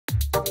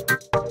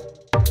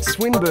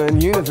Swinburne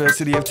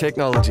University of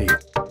Technology.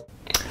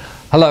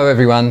 Hello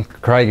everyone,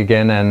 Craig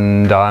again,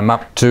 and I'm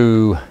up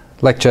to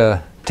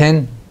lecture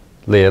 10,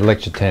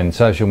 lecture 10,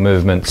 Social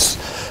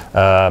Movements,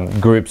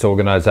 Groups,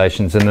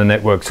 Organisations and the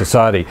Network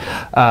Society.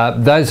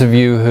 Those of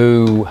you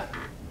who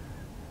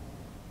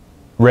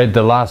read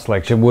the last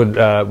lecture,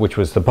 which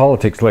was the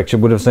politics lecture,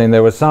 would have seen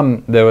there was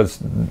some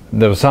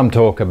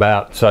talk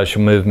about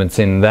social movements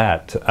in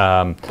that.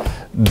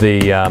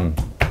 The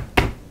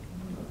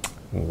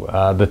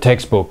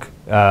textbook,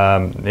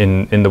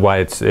 in the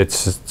way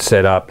it's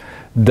set up,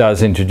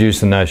 does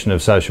introduce the notion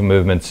of social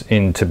movements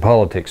into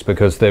politics,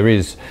 because there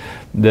is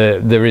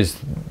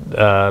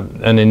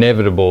an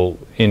inevitable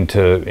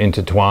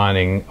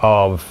intertwining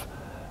of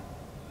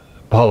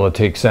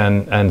politics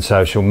and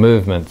social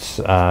movements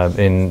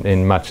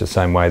in much the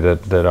same way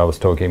that I was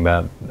talking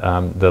about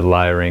the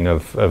layering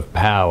of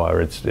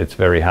power. It's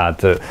very hard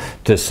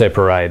to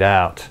separate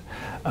out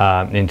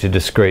into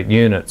discrete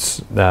units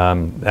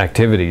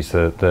activities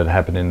that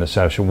happen in the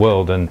social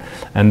world, and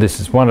this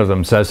is one of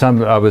them. So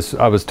I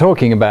was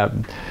talking about,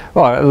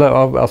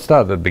 well, I'll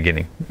start at the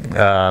beginning,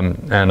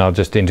 and I'll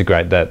just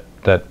integrate that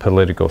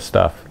political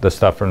stuff, the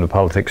stuff from the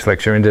politics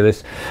lecture, into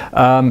this.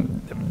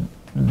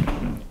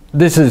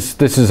 This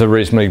is a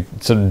reasonably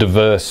sort of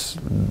diverse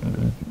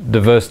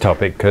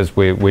topic, because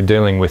we're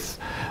dealing with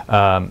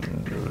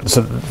sort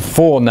of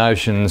four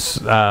notions,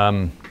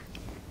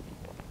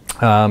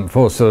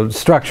 four sort of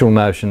structural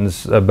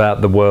notions about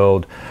the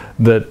world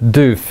that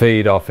do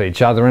feed off each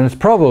other, and it's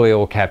probably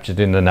all captured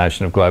in the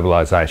notion of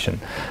globalisation.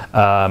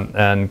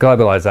 And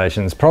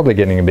globalisation is probably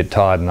getting a bit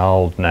tired and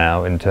old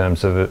now in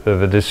terms of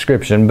a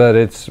description, but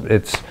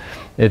it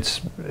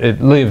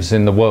lives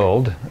in the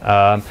world.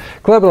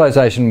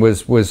 Globalisation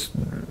was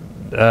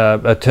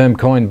a term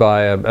coined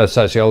by a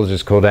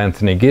sociologist called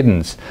Anthony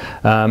Giddens.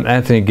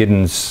 Anthony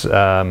Giddens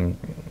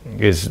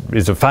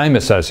is a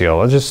famous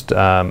sociologist,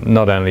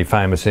 not only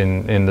famous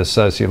in the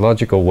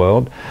sociological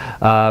world,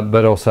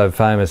 but also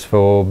famous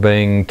for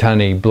being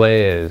Tony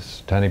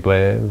Blair's.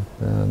 Yeah,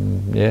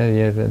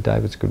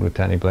 David's good with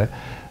Tony Blair.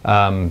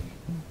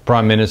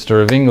 Prime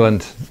Minister of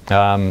England,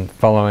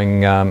 following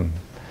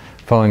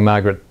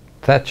Margaret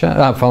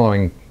Thatcher,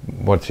 following,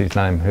 what's his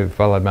name, who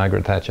followed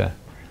Margaret Thatcher?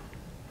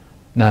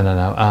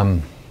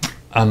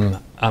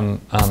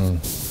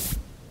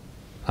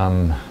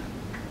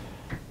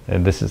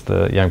 And this is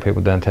the young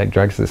people don't take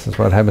drugs, this is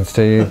what happens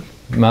to you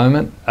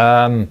moment.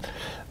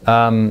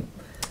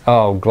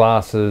 Oh,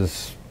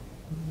 glasses,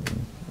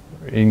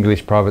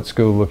 English private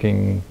school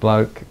looking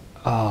bloke.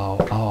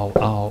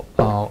 Oh,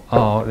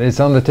 it's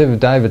on the tip of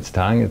David's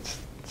tongue. It's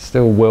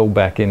still well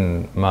back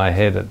in my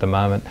head at the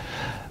moment.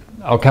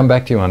 I'll come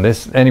back to you on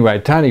this. Anyway,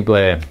 Tony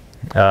Blair.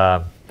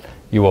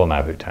 You all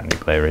know who Tony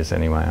Blair is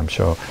anyway, I'm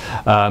sure.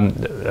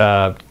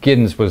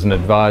 Giddens was an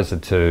advisor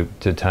to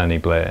Tony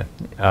Blair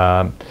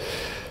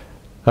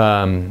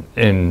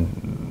in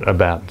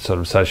about sort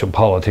of social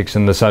politics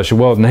and the social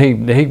world, and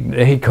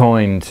he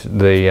coined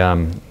the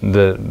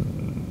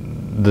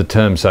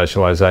term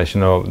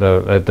socialisation, or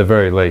at the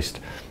very least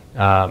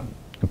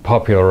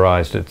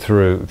popularised it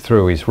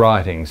through his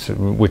writings,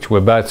 which were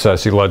both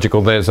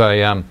sociological. There's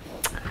a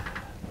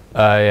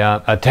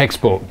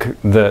textbook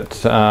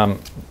that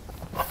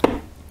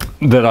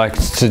I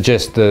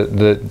suggest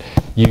that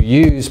you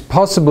use,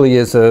 possibly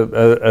as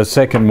a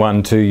second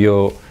one to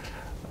your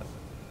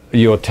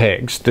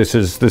text. This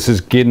is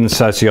Giddens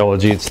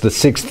Sociology. It's the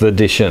 6th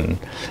edition.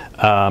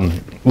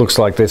 Looks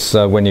like this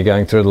when you're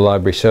going through the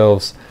library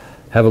shelves.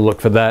 Have a look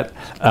for that.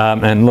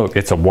 And look,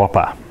 it's a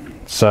whopper.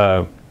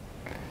 So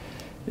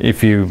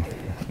if you're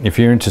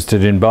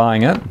interested in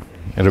buying it,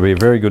 it'll be a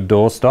very good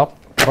doorstop.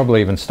 Probably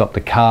even stop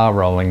the car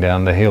rolling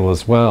down the hill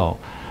as well.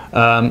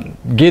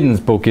 Giddens'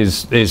 book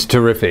is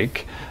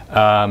terrific,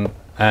 and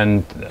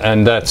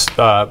that's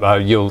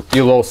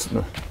you'll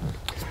also.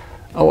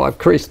 Oh, I've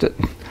creased it.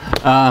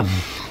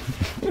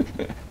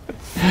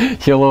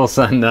 You'll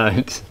also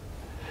note.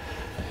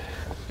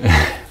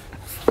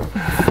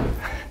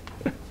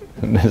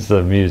 This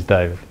amused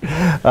David.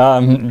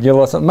 You'll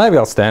also, maybe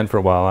I'll stand for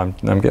a while.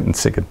 I'm getting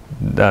sick of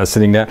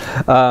sitting down.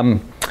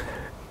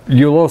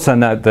 You'll also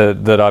note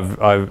that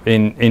I've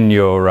in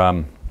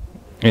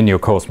your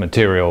course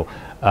material,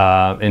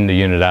 in the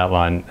unit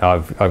outline,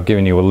 I've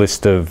given you a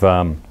list of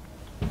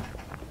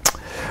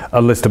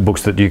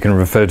books that you can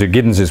refer to.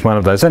 Giddens is one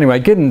of those. Anyway,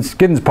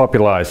 Giddens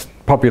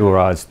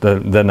popularised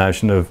the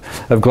notion of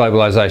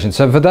globalisation.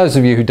 So for those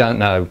of you who don't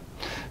know,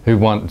 who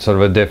want sort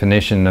of a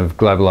definition of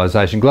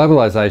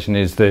globalisation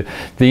is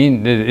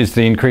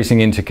the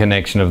increasing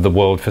interconnection of the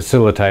world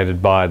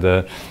facilitated by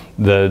the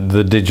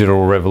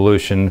digital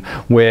revolution,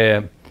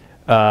 where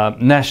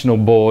national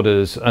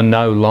borders are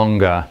no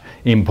longer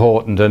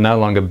important, are no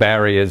longer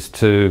barriers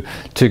to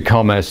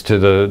commerce, to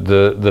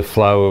the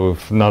flow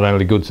of not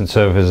only goods and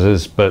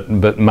services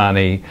but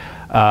money.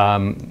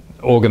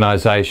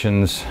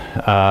 Organisations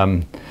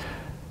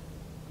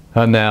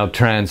are now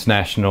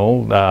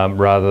transnational,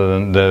 rather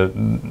than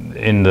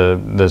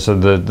the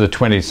sort of the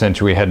 20th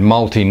century we had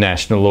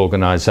multinational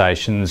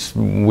organisations,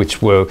 which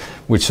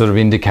sort of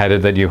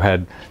indicated that you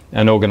had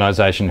an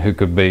organisation who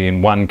could be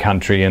in one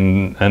country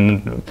and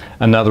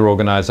another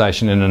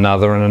organisation in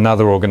another and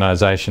another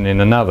organisation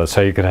in another.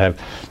 So you could have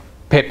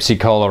Pepsi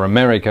Cola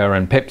America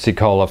and Pepsi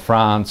Cola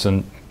France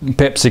and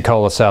Pepsi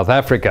Cola South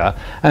Africa,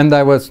 and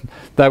they were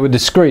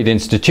discrete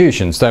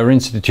institutions. They were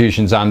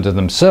institutions unto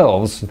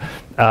themselves.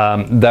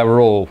 They were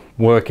all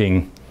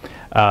working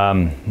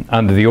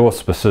under the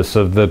auspices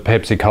of the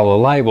Pepsi Cola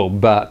label,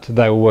 but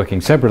they were working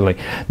separately.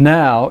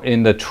 Now,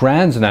 in the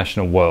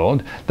transnational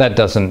world, that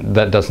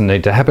doesn't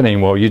need to happen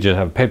anymore. You just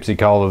have Pepsi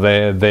Cola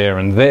there,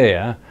 and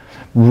there,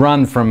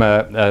 run from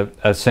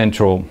a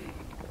central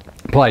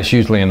place,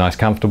 usually a nice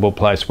comfortable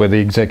place where the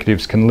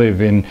executives can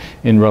live in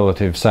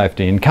relative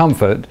safety and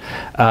comfort,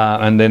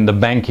 and then the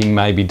banking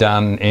may be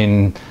done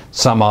in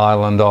some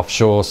island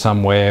offshore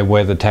somewhere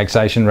where the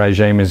taxation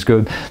regime is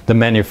good. The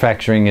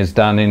manufacturing is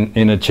done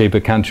in a cheaper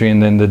country,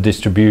 and then the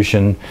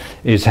distribution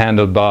is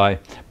handled by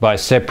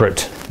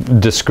separate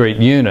discrete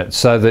units,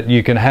 so that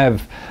you can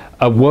have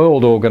a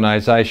world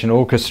organisation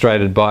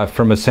orchestrated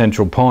from a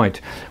central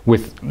point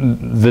with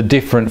the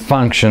different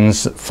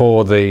functions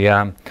for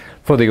the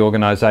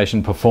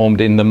organisation performed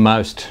in the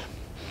most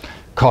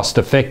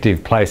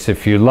cost-effective place,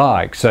 if you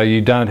like. So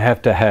you don't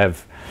have to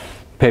have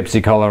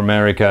Pepsi Cola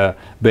America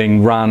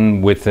being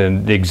run with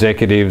the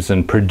executives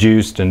and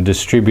produced and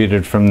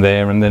distributed from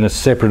there, and then a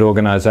separate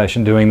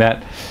organisation doing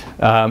that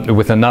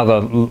with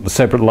another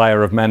separate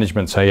layer of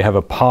management. So you have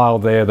a pile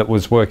there that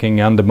was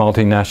working under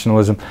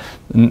multinationalism,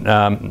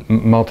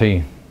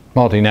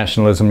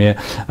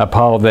 a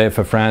pile there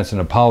for France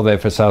and a pile there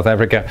for South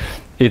Africa.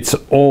 It's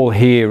all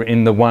here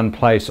in the one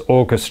place,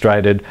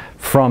 orchestrated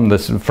from the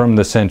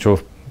central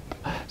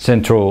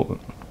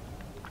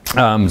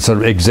sort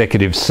of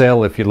executive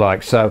cell, if you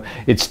like. So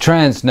it's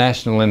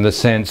transnational in the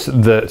sense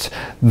that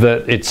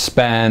it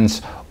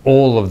spans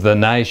all of the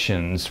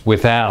nations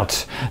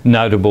without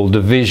notable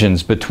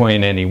divisions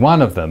between any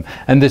one of them.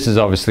 And this has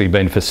obviously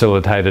been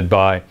facilitated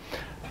by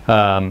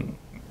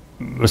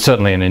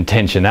certainly an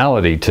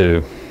intentionality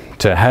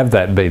to have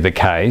that be the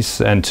case,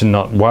 and to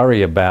not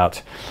worry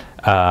about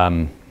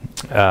having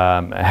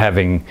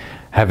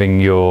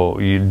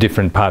your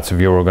different parts of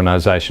your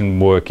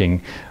organisation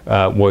working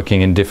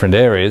in different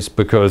areas,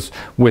 because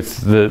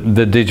with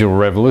the digital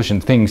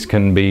revolution,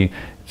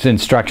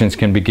 instructions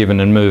can be given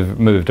and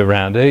moved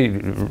around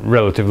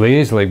relatively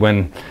easily.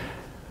 When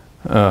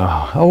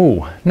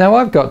now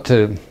I've got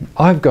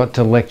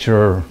to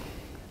lecture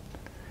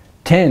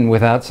 10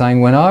 without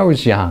saying when I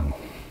was young.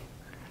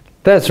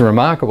 That's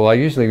remarkable. I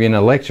usually, in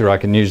a lecture, I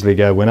can usually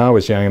go when I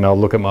was young, and I'll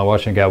look at my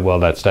watch and go, well,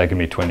 that's taken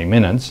me 20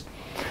 minutes.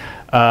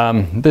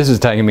 This has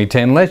taken me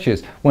 10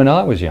 lectures. When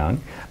I was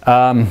young,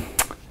 I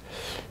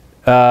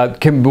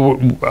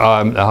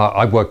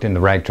worked in the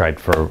rag trade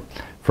for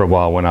a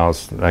while when I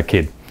was a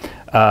kid,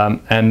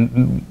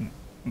 and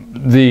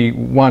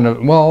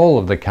all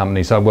of the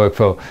companies I worked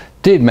for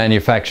did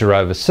manufacture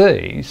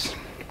overseas,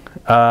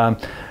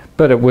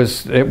 but it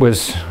was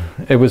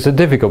a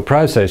difficult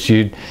process.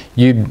 You'd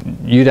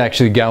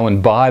actually go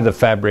and buy the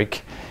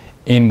fabric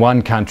in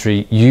one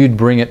country, you'd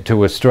bring it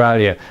to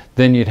Australia,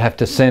 then you'd have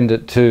to send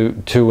it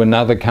to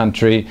another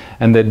country,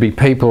 and there'd be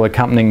people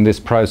accompanying this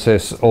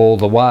process all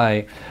the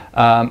way,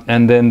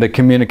 and then the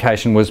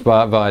communication was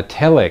via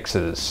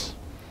telexes,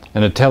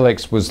 and a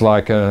telex was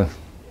like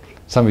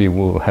some of you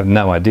will have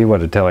no idea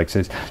what a telex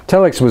is.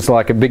 Telex was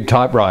like a big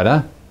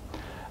typewriter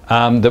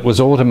that was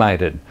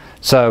automated.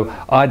 So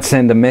I'd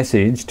send a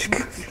message,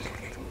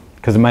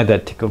 because it made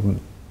that tickle,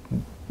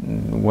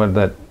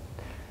 that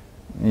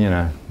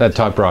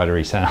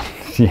typewriter-y sound.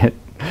 Yeah.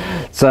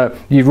 So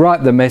you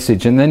write the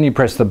message, and then you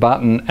press the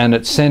button, and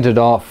it sent it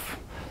off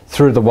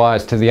through the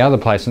wires to the other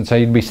place. And so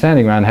you'd be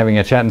standing around having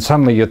a chat, and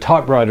suddenly your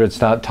typewriter would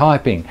start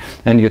typing,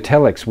 and your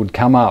telex would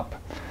come up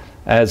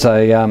as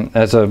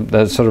as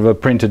sort of a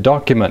printed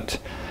document,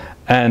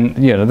 and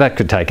that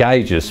could take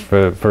ages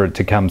for it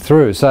to come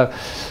through. So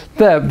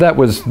that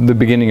was the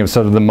beginning of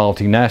sort of the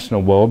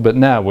multinational world. But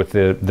now with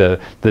the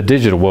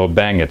digital world,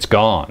 bang, it's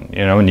gone.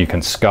 And you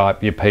can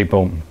Skype your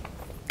people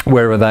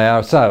wherever they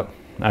are. So,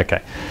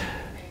 okay.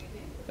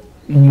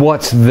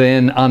 What's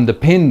then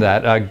underpinned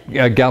that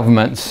are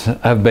governments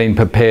have been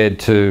prepared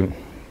to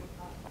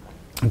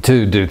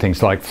do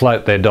things like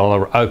float their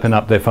dollar, open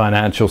up their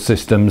financial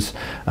systems,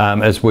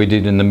 as we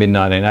did in the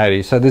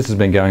mid-1980s. So this has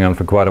been going on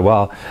for quite a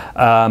while.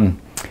 And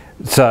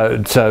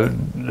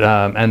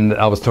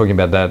I was talking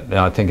about that,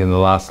 I think, in the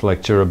last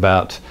lecture,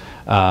 about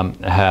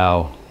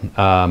how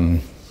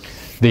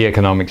the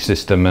economic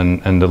system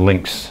and the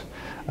links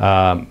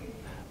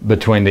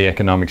between the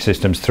economic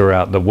systems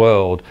throughout the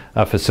world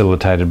are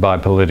facilitated by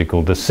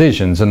political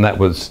decisions, and that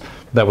was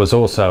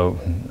also,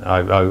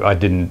 I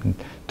didn't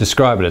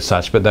describe it as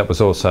such, but that was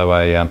also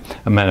a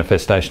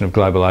manifestation of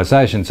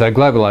globalisation. So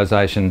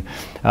globalisation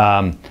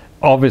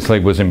obviously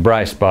was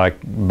embraced by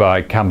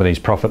companies,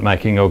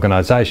 profit-making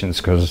organisations,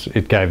 because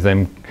it gave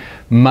them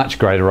much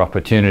greater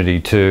opportunity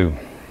to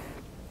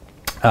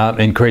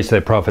increase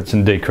their profits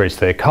and decrease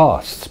their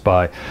costs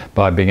by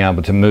being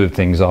able to move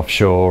things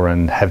offshore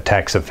and have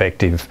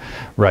tax-effective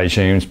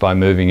regimes by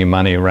moving your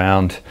money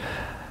around,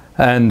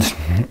 and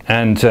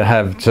to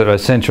have sort of a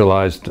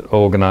centralised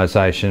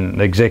organisation,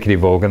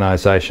 executive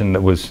organisation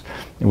that was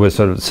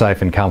sort of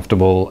safe and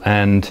comfortable.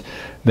 And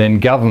then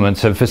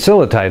governments have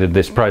facilitated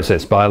this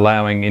process by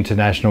allowing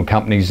international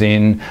companies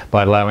in,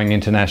 by allowing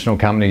international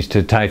companies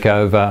to take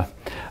over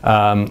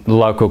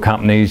local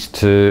companies,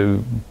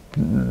 to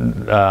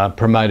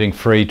promoting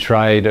free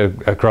trade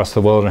across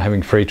the world and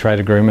having free trade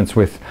agreements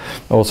with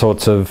all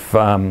sorts of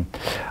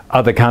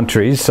other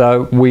countries.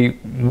 So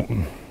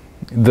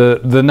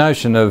the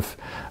notion of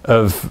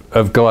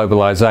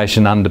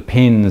globalization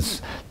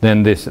underpins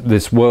then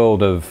this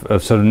world of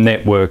sort of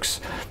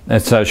networks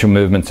and social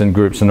movements and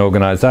groups and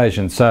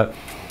organizations. So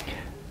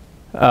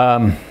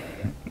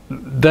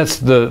that's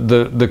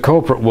the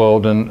corporate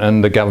world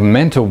and the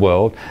governmental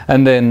world.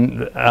 And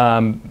then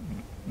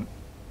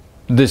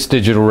this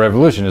digital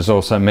revolution has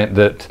also meant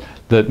that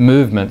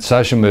movements,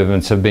 social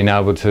movements, have been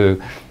able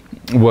to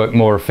work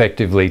more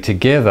effectively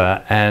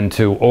together and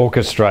to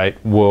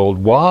orchestrate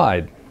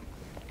worldwide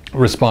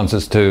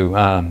responses to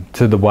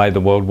the way the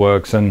world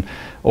works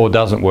or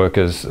doesn't work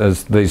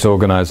as these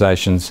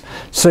organisations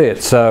see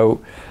it.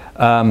 So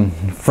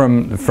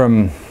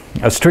from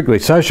a strictly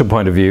social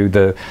point of view,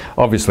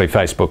 obviously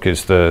Facebook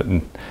is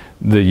the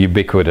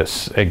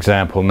ubiquitous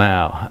example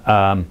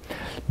now.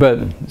 But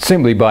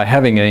simply by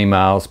having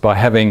emails, by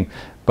having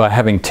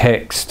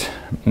text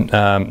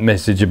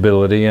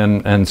messageability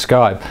and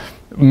Skype,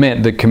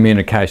 meant that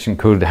communication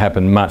could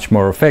happen much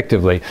more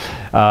effectively.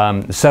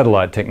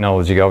 Satellite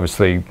technology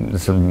obviously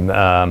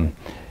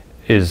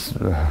is,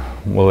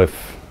 well,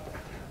 if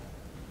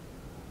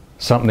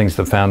something's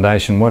the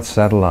foundation, what's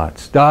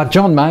satellites?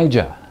 John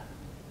Major,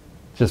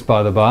 just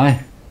by the by,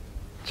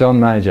 John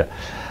Major.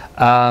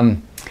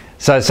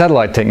 So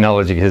satellite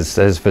technology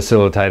has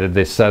facilitated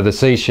this. So the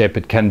Sea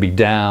Shepherd can be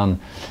down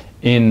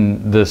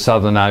in the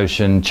Southern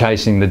Ocean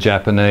chasing the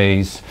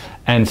Japanese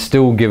and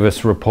still give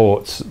us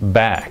reports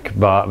back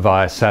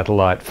via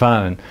satellite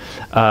phone.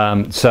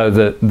 So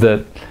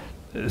that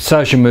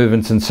social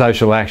movements and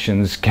social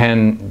actions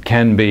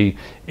can be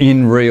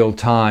in real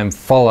time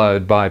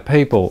followed by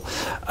people.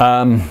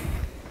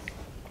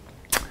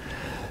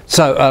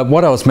 So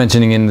what I was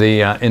mentioning in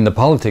the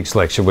politics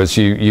lecture was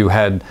you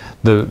had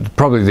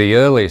probably the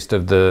earliest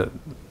of the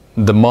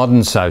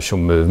modern social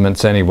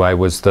movements anyway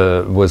was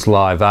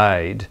Live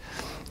Aid,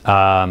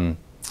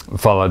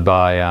 followed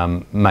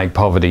by Make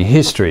Poverty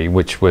History,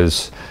 which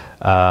was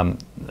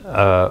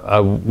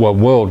a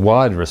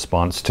worldwide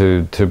response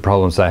to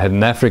problems they had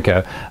in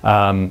Africa,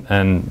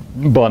 and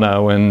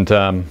Bono and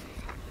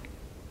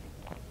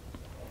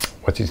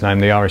what's his name,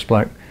 the Irish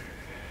bloke?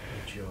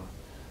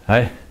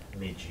 Hey?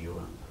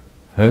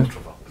 Who?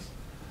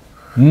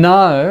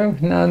 No,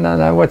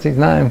 what's his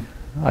name?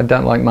 I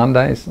don't like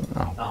Mondays.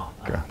 God.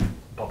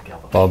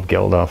 Bob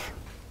Geldof.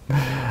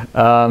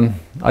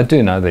 I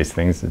do know these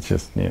things, it's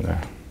just, you know.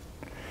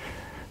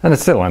 And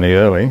it's still only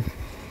early,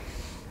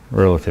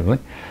 relatively.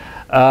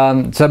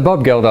 So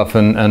Bob Geldof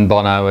and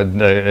Bono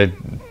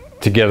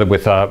together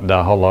with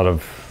a whole lot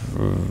of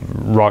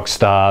rock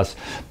stars,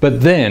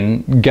 but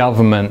then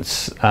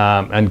governments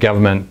and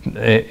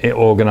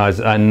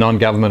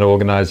non-government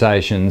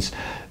organisations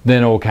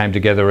then all came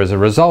together as a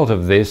result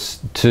of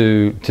this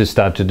to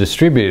start to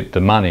distribute the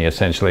money,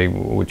 essentially,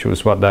 which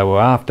was what they were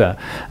after.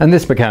 And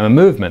this became a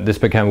movement. This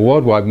became a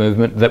worldwide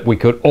movement that we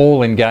could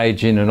all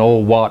engage in and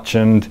all watch,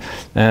 and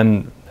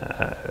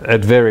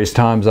at various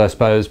times, I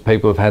suppose,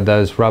 people have had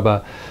those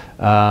rubber,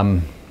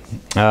 what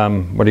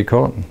do you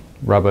call it?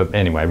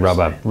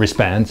 Rubber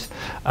wristbands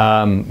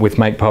with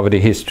Make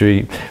Poverty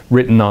History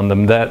written on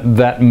them.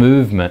 That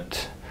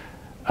movement,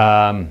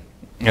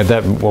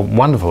 that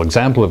wonderful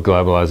example of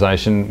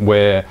globalization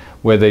where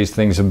these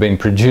things have been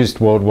produced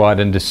worldwide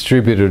and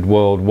distributed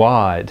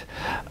worldwide.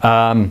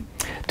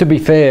 To be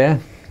fair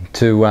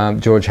to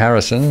George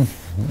Harrison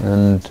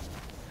and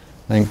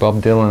I think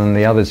Bob Dylan and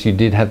the others, you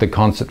did have the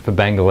concert for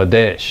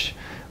Bangladesh,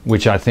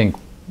 which I think,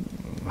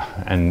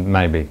 and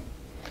maybe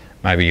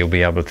you'll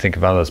be able to think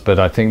of others, but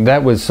I think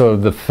that was sort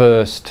of the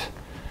first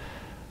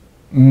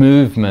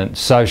movement,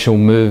 social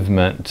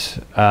movement,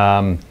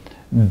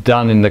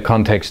 done in the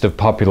context of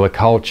popular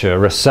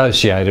culture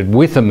associated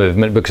with a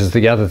movement, because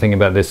the other thing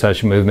about this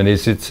social movement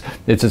is it's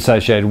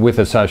associated with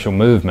a social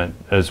movement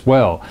as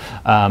well.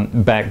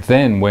 Back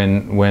then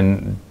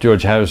when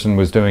George Harrison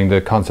was doing the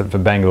concert for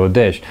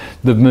Bangladesh,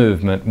 the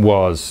movement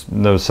was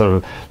the sort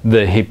of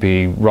the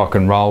hippie rock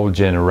and roll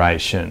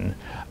generation,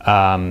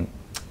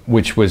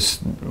 which was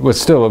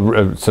still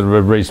a sort of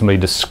a reasonably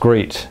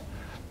discreet,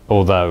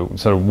 although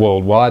sort of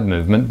worldwide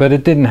movement, but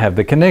it didn't have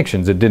the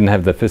connections, it didn't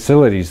have the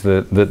facilities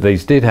that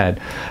these did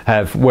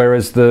have.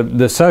 Whereas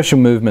the social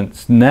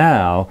movements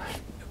now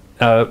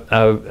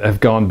have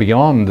gone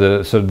beyond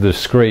the sort of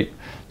discreet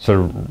sort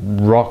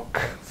of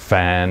rock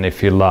fan,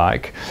 if you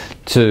like,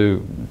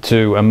 to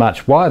a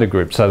much wider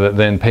group, so that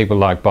then people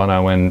like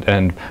Bono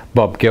and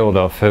Bob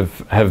Geldof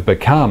have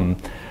become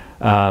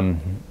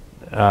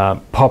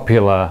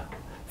popular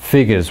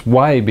figures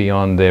way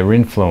beyond their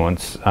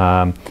influence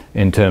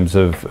in terms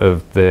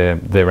of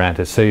their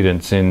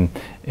antecedents in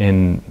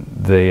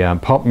the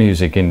pop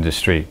music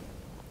industry.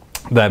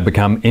 They've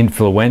become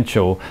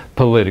influential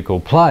political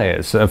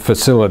players,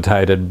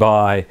 facilitated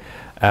by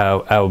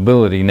our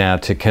ability now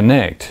to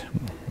connect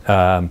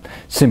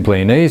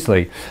simply and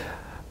easily.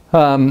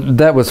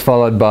 That was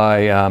followed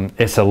by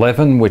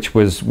S11, which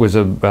was a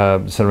sort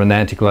of an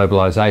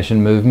anti-globalisation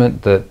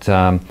movement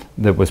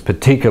that was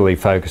particularly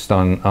focused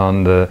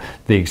on the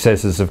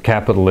excesses of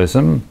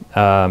capitalism,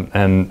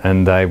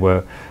 and they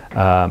were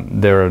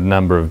there are a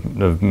number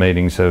of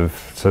meetings of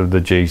sort of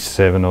the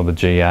G7 or the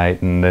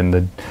G8 and then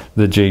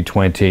the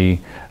G20,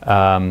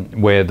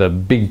 where the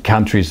big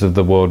countries of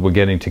the world were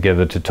getting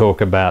together to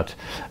talk about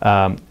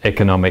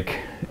economic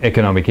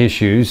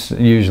issues,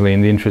 usually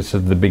in the interests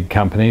of the big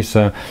companies.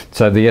 So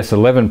the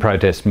S11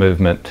 protest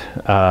movement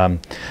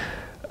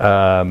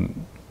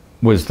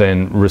was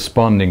then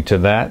responding to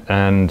that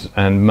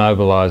and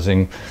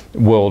mobilising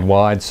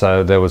worldwide.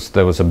 So there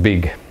was a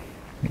big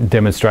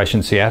demonstration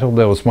in Seattle.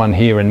 There was one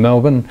here in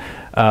Melbourne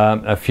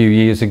a few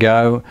years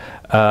ago.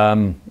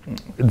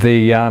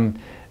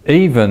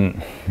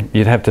 Even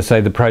you'd have to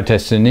say the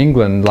protests in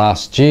England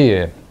last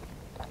year,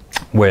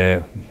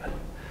 where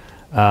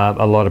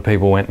a lot of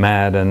people went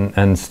mad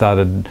and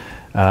started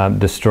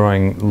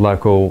destroying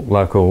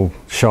local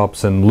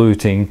shops and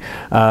looting.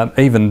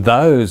 Even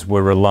those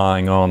were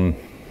relying on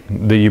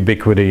the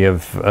ubiquity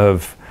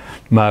of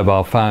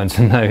mobile phones,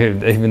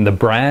 and even the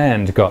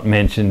brand got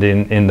mentioned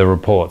in the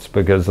reports,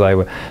 because they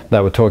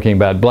were talking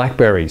about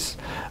Blackberries,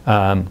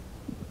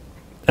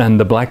 and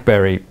the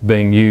Blackberry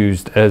being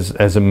used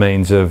as a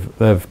means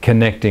of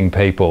connecting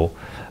people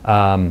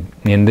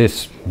in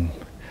this.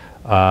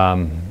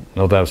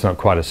 Although it's not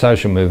quite a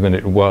social movement,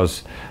 it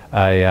was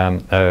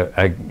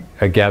a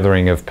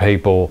gathering of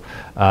people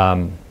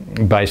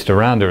based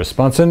around a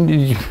response.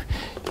 And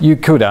you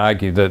could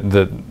argue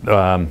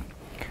that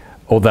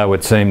although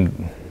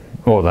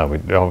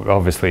it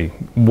obviously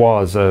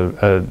was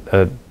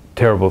a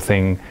terrible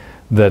thing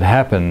that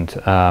happened,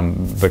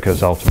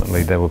 because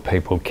ultimately there were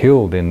people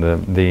killed in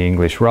the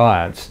English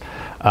riots,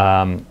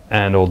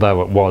 and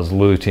although it was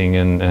looting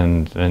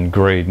and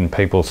greed and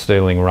people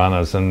stealing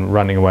runners and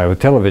running away with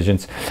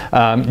televisions,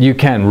 you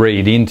can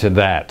read into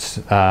that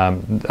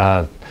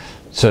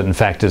certain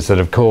factors that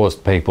have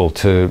caused people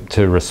to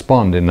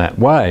respond in that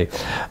way.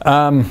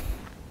 And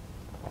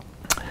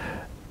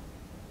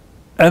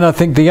I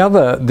think the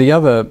other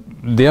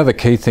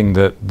key thing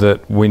that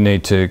we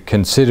need to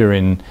consider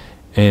in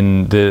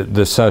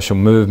the social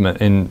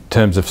movement, in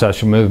terms of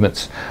social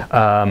movements,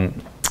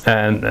 and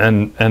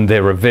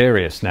there are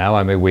various now.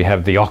 I mean, we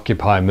have the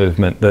Occupy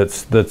movement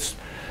that's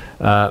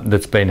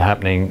been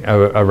happening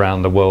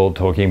around the world,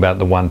 talking about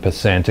the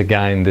 1%.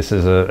 Again, this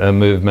is a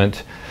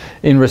movement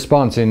in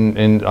response,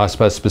 in I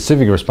suppose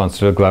specific response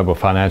to a global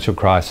financial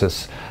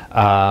crisis,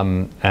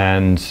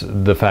 and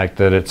the fact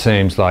that it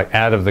seems like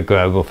out of the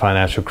global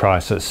financial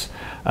crisis,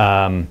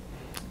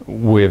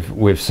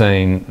 we've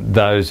seen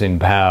those in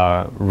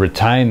power,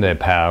 retain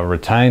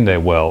their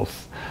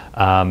wealth,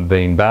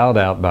 being bailed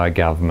out by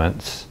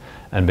governments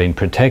and being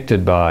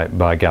protected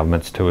by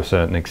governments to a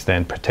certain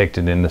extent,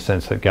 protected in the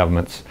sense that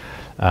governments,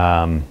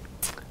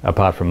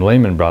 apart from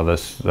Lehman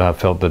Brothers,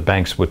 felt that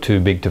banks were too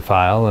big to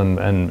fail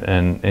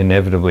and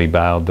inevitably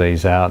bailed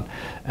these out.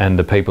 And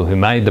the people who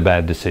made the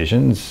bad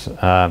decisions,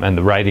 and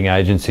the rating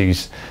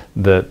agencies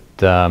that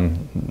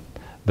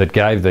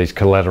gave these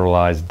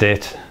collateralized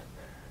debt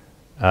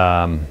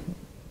CDOs,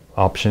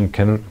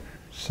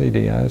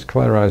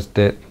 collateralized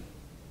debt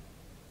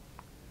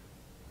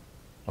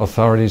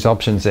authorities,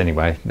 options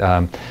anyway,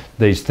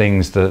 these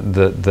things that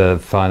the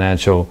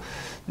financial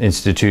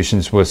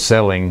institutions were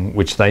selling,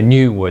 which they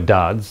knew were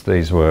duds.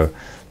 These were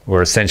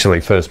essentially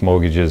first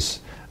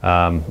mortgages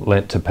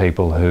lent to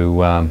people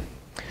who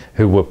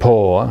were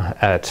poor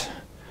at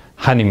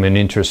honeymoon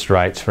interest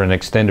rates for an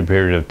extended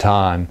period of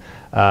time.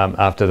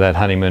 After that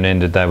honeymoon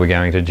ended, they were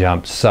going to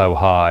jump so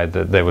high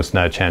that there was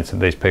no chance that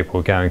these people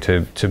were going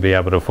to be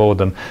able to afford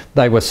them.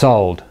 They were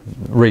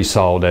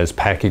resold as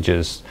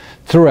packages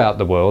throughout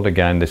the world.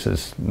 Again, this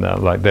is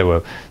like there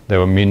were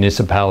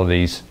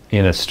municipalities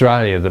in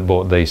Australia that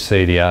bought these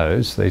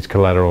CDOs, these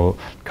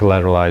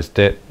collateralized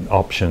debt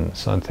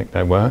options, I think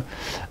they were.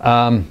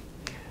 And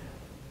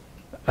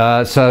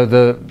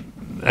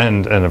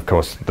of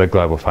course the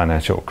global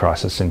financial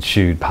crisis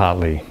ensued,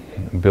 partly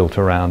built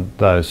around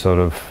those sort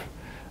of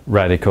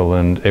radical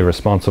and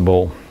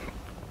irresponsible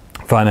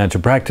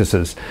financial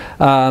practices.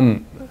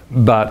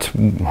 But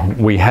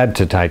we had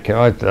to take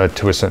care,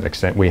 to a certain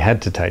extent, we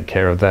had to take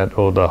care of that,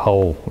 or the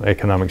whole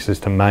economic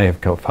system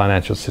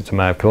financial system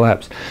may have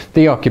collapsed.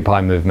 The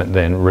Occupy movement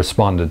then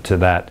responded to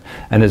that,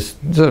 and is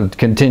sort of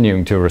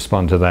continuing to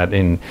respond to that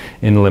in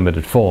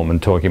limited form,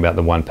 and talking about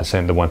the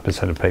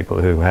 1% of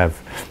people who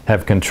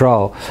have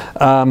control.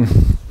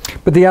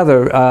 But the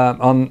other,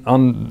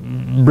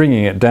 on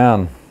bringing it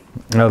down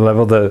a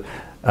level,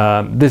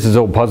 this is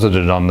all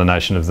posited on the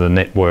notion of the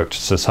networked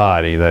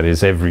society. That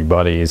is,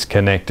 everybody is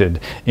connected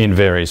in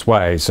various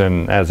ways.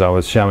 And as I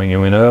was showing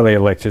you in earlier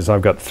lectures,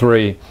 I've got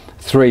three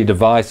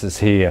devices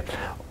here,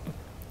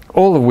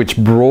 all of which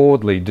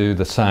broadly do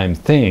the same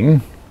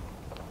thing,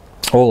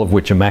 all of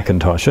which are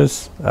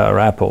Macintoshes, or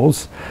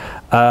Apples,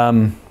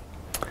 that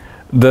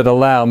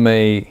allow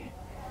me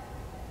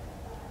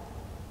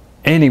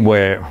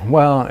anywhere,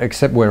 well,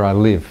 except where I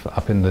live,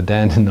 up in the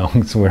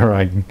Dandenongs, where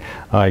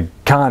I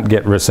can't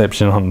get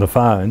reception on the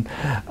phone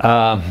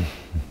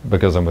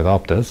because I'm with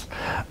Optus.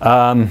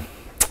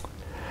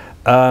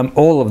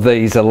 All of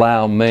these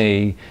allow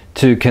me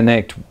to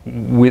connect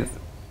with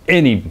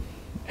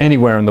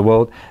anywhere in the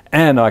world,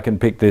 and I can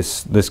pick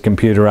this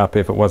computer up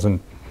if it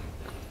wasn't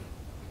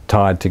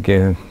tied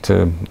to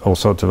all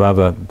sorts of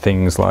other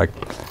things like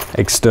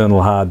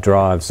external hard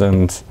drives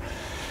and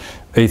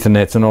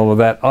Ethernets and all of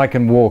that. I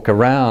can walk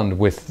around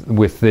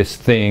with this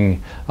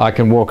thing. I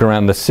can walk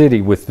around the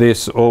city with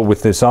this, or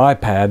with this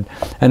iPad,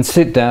 and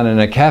sit down in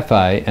a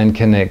cafe and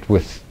connect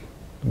with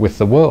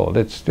the world.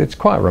 It's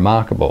quite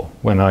remarkable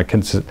when I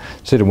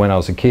consider when I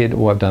was a kid,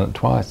 I've done it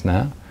twice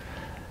now,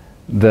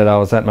 that I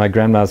was at my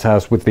grandma's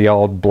house with the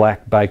old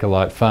black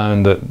Bakelite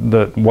phone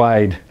that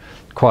weighed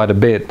quite a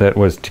bit, that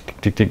was tick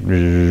tick tick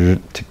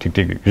tick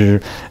tick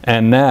tick,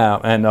 and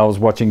I was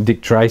watching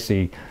Dick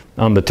Tracy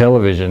on the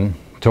television,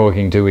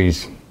 talking to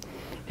his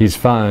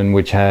phone,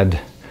 which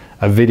had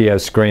a video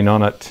screen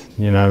on it,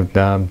 you know,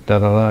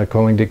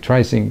 calling Dick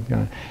Tracy.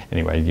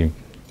 Anyway,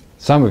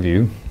 some of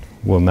you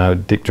will know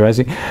Dick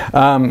Tracy.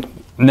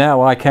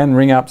 Now I can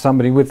ring up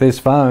somebody with this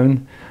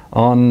phone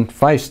on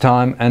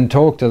FaceTime and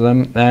talk to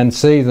them and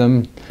see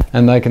them,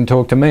 and they can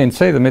talk to me and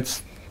see them. And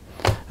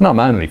I'm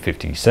only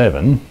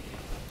 57.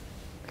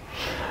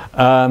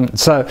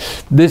 So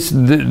this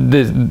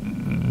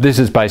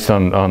is based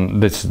on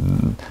this.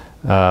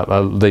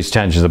 These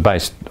changes are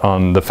based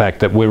on the fact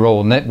that we're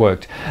all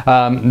networked.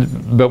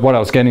 But what I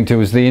was getting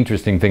to is the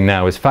interesting thing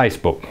now is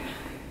Facebook.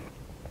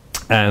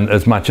 And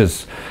as much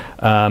as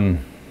some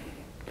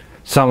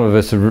of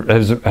us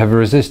have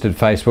resisted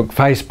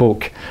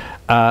Facebook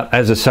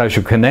as a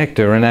social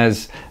connector and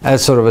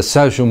as sort of a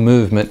social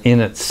movement in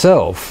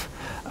itself,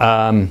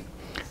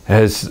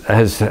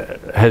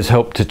 has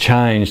helped to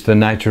change the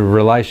nature of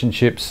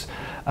relationships.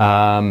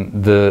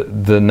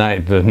 The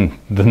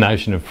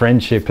notion of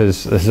friendship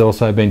has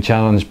also been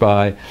challenged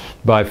by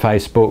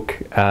Facebook,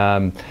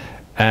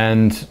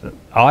 and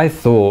I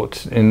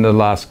thought in the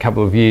last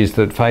couple of years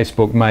that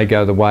Facebook may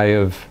go the way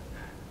of,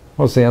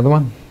 what's the other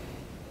one?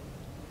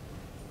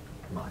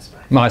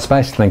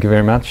 MySpace. Thank you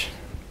very much.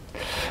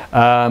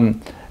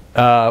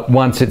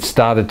 Once it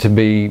started to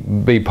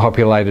be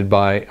populated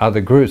by other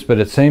groups, but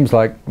it seems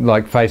like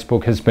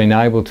Facebook has been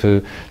able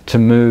to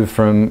move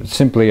from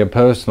simply a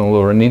personal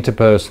or an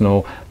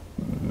interpersonal,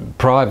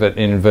 private,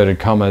 in inverted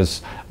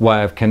commas,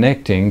 way of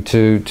connecting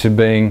to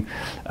being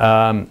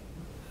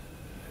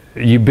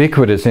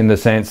ubiquitous, in the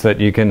sense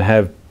that you can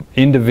have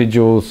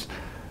individuals,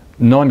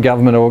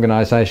 non-government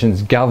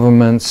organisations,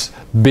 governments,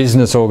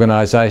 business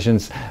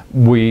organisations.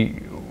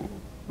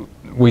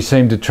 We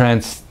seem to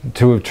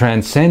have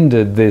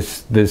transcended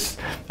this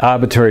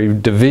arbitrary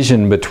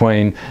division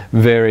between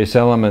various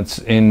elements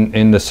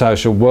in the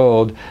social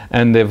world,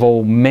 and they've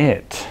all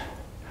met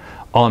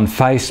on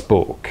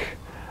Facebook.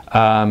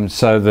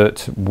 So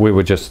that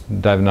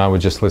Dave and I were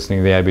just listening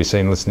to the ABC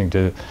and listening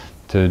to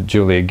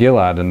Julia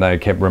Gillard, and they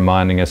kept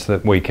reminding us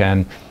that we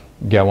can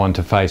go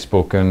onto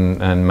Facebook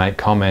and make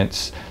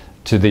comments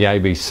to the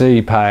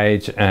ABC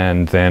page,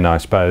 and then I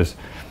suppose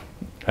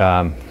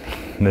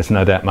there's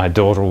no doubt my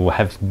daughter will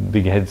have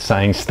big heads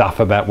saying stuff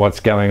about what's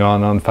going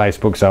on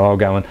Facebook, so I'll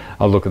go and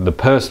I'll look at the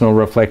personal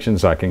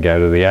reflections. I can go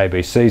to the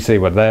ABC, see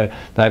what they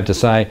have to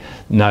say.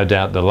 No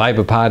doubt the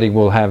Labor Party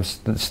will have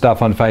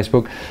stuff on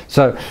Facebook.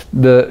 So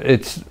the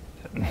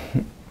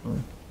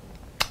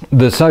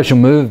social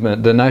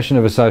movement, the notion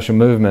of a social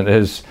movement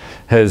has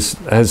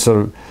sort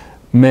of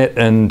met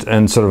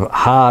and sort of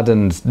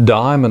hardened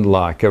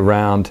diamond-like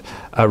around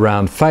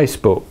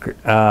Facebook.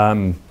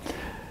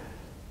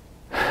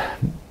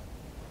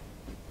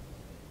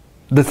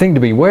 The thing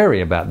to be wary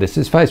about this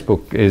is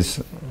Facebook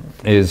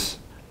is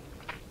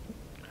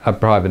a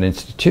private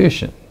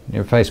institution. You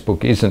know,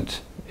 Facebook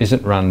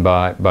isn't run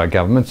by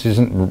governments,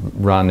 isn't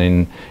run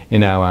in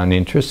our own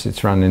interests.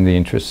 It's run in the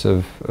interests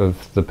of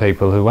the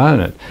people who own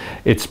it.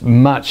 It's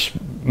much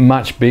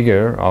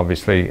bigger,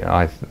 obviously.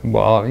 I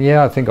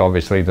think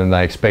obviously than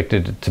they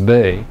expected it to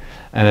be,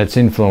 and its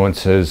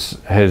influence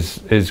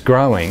is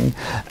growing,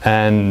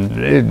 and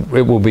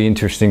it will be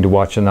interesting to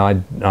watch. And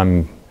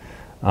I'm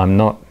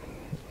not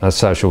a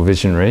social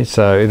visionary,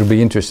 so it'll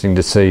be interesting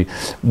to see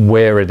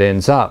where it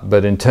ends up.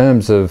 But in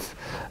terms of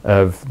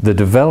the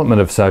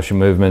development of social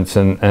movements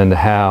and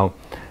how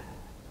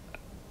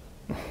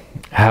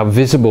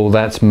visible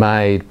that's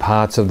made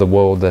parts of the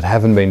world that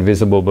haven't been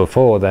visible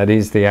before, that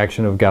is the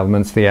action of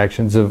governments, the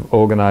actions of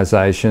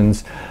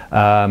organisations.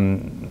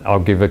 I'll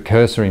give a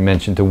cursory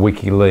mention to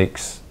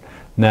WikiLeaks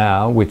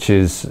now, which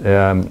is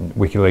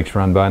WikiLeaks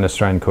run by an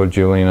Australian called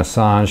Julian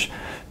Assange,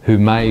 who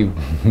may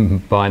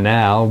by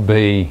now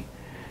be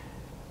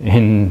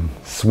in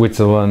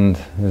Switzerland,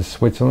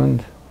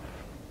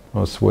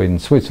 or Sweden,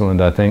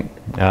 Switzerland I think,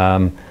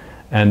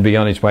 and be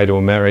on his way to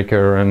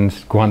America and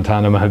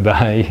Guantanamo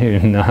Bay, who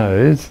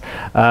knows.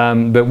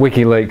 But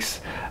WikiLeaks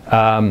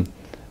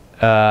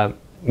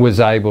was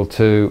able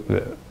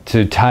to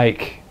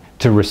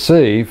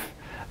receive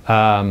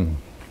a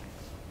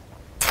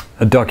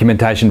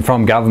documentation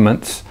from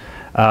governments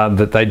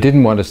that they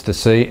didn't want us to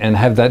see, and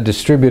have that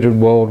distributed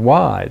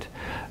worldwide.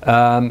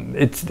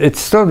 It's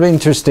sort of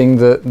interesting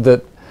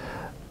that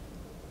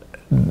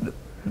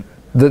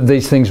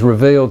these things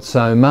revealed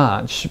so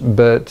much,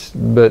 but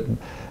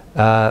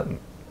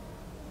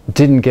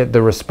didn't get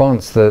the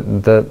response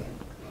that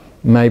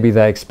maybe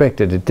they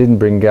expected. It didn't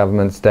bring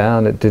governments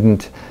down. It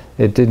didn't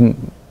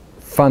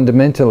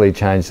fundamentally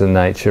change the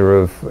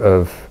nature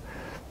of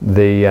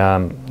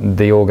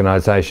the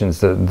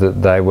organisations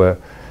that they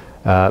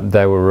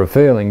were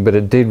revealing, but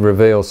it did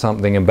reveal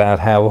something about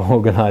how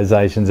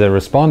organisations are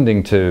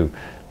responding to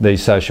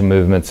these social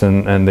movements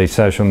and these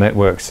social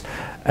networks.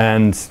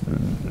 And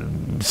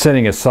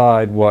setting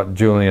aside what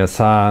Julian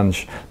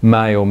Assange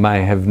may or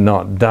may have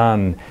not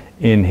done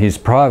in his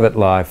private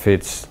life,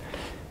 it's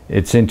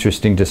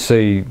interesting to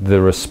see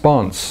the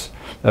response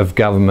of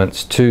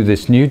governments to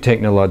this new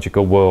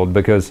technological world,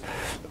 because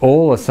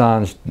what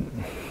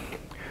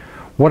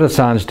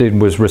Assange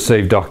did was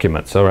receive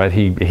documents. All right,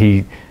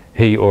 he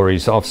or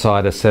his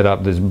offsider set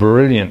up this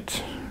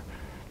brilliant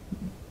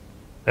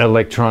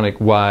electronic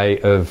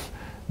way of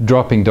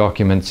dropping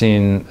documents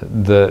in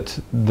that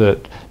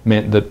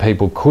meant that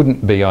people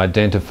couldn't be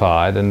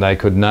identified, and they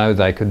could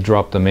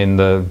drop them in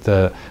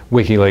the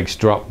WikiLeaks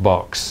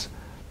Dropbox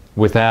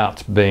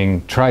without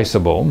being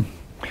traceable.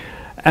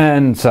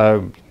 And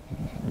so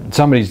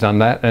somebody's done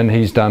that, and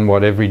he's done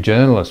what every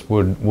journalist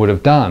would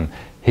have done.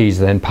 He's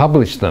then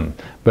published them.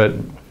 But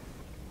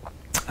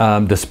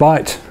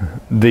despite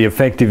the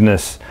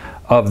effectiveness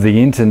of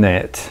the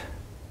internet,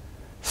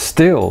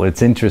 still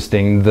it's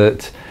interesting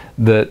that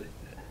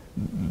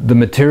the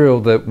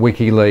material that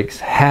WikiLeaks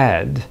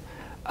had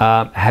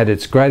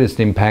its greatest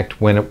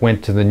impact when it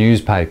went to the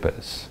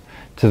newspapers,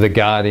 to The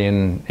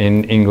Guardian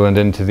in England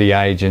and to The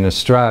Age in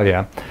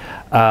Australia.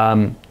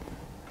 And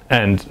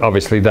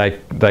obviously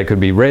they could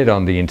be read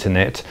on the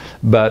internet,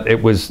 but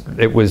it was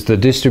the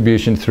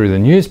distribution through the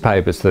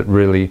newspapers that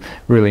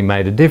really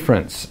made a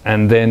difference.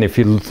 And then if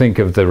you think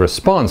of the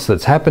response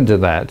that's happened to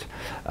that,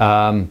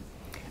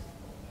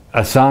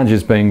 Assange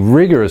is being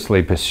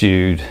rigorously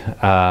pursued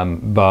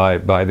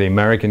by the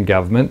American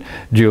government.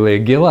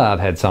 Julia Gillard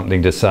had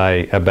something to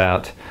say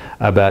about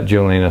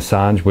Julian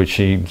Assange, which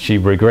she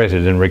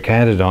regretted and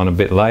recanted on a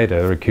bit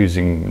later,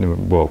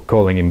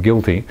 calling him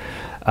guilty.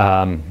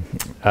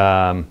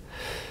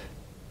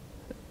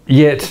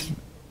 Yet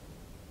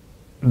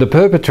the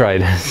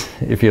perpetrators,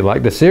 if you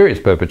like, the serious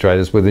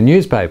perpetrators, were the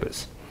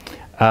newspapers.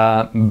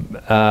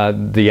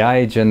 The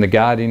Age and The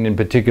Guardian in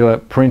particular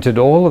printed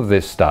all of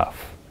this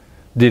stuff,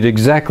 did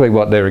exactly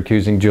what they're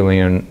accusing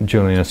Julian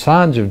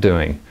Assange of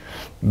doing.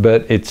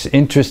 But it's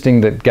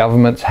interesting that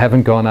governments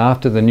haven't gone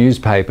after the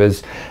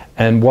newspapers,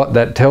 and what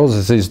that tells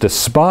us is,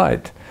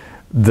 despite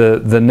the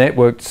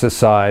networked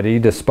society,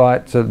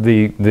 despite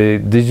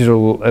the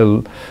digital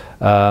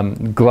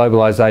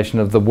globalization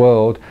of the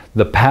world,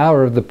 the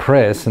power of the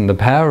press and the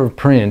power of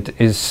print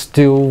is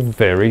still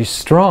very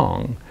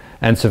strong,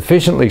 and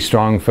sufficiently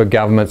strong for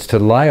governments to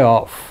lay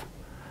off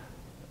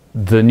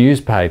the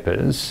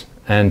newspapers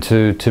and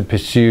to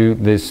pursue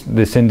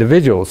this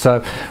individual.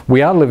 So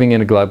we are living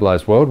in a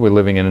globalized world, we're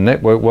living in a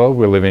network world,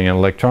 we're living in an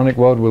electronic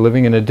world, we're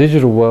living in a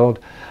digital world,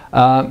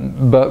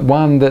 but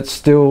one that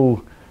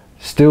still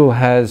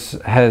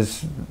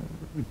has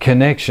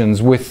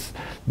connections with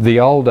the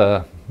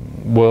older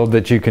world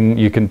that you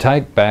can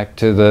take back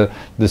to the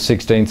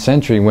 16th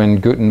century, when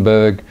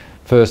Gutenberg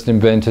first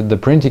invented the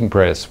printing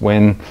press,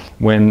 when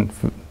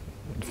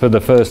for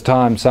the first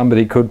time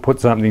somebody could put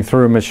something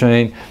through a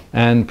machine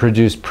and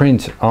produce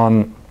print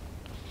on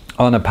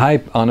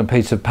a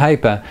piece of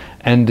paper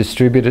and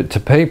distribute it to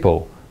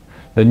people.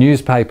 The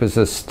newspapers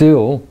are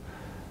still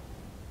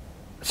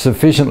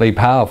sufficiently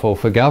powerful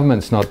for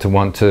governments not to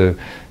want to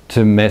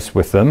mess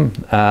with them,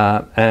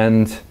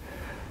 and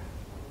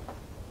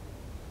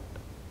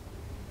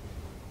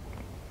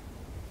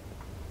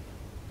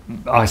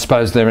I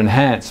suppose they're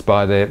enhanced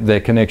by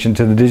their connection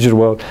to the digital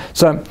world.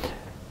 So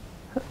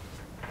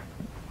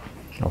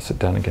I'll sit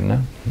down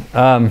again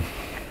now.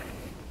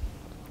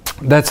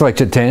 That's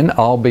lecture 10.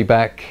 I'll be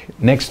back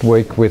next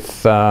week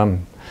with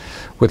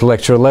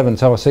lecture 11,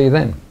 so I'll see you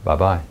then.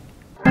 Bye-bye.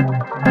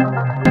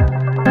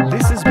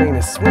 This has been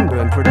a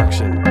Swinburne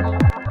production.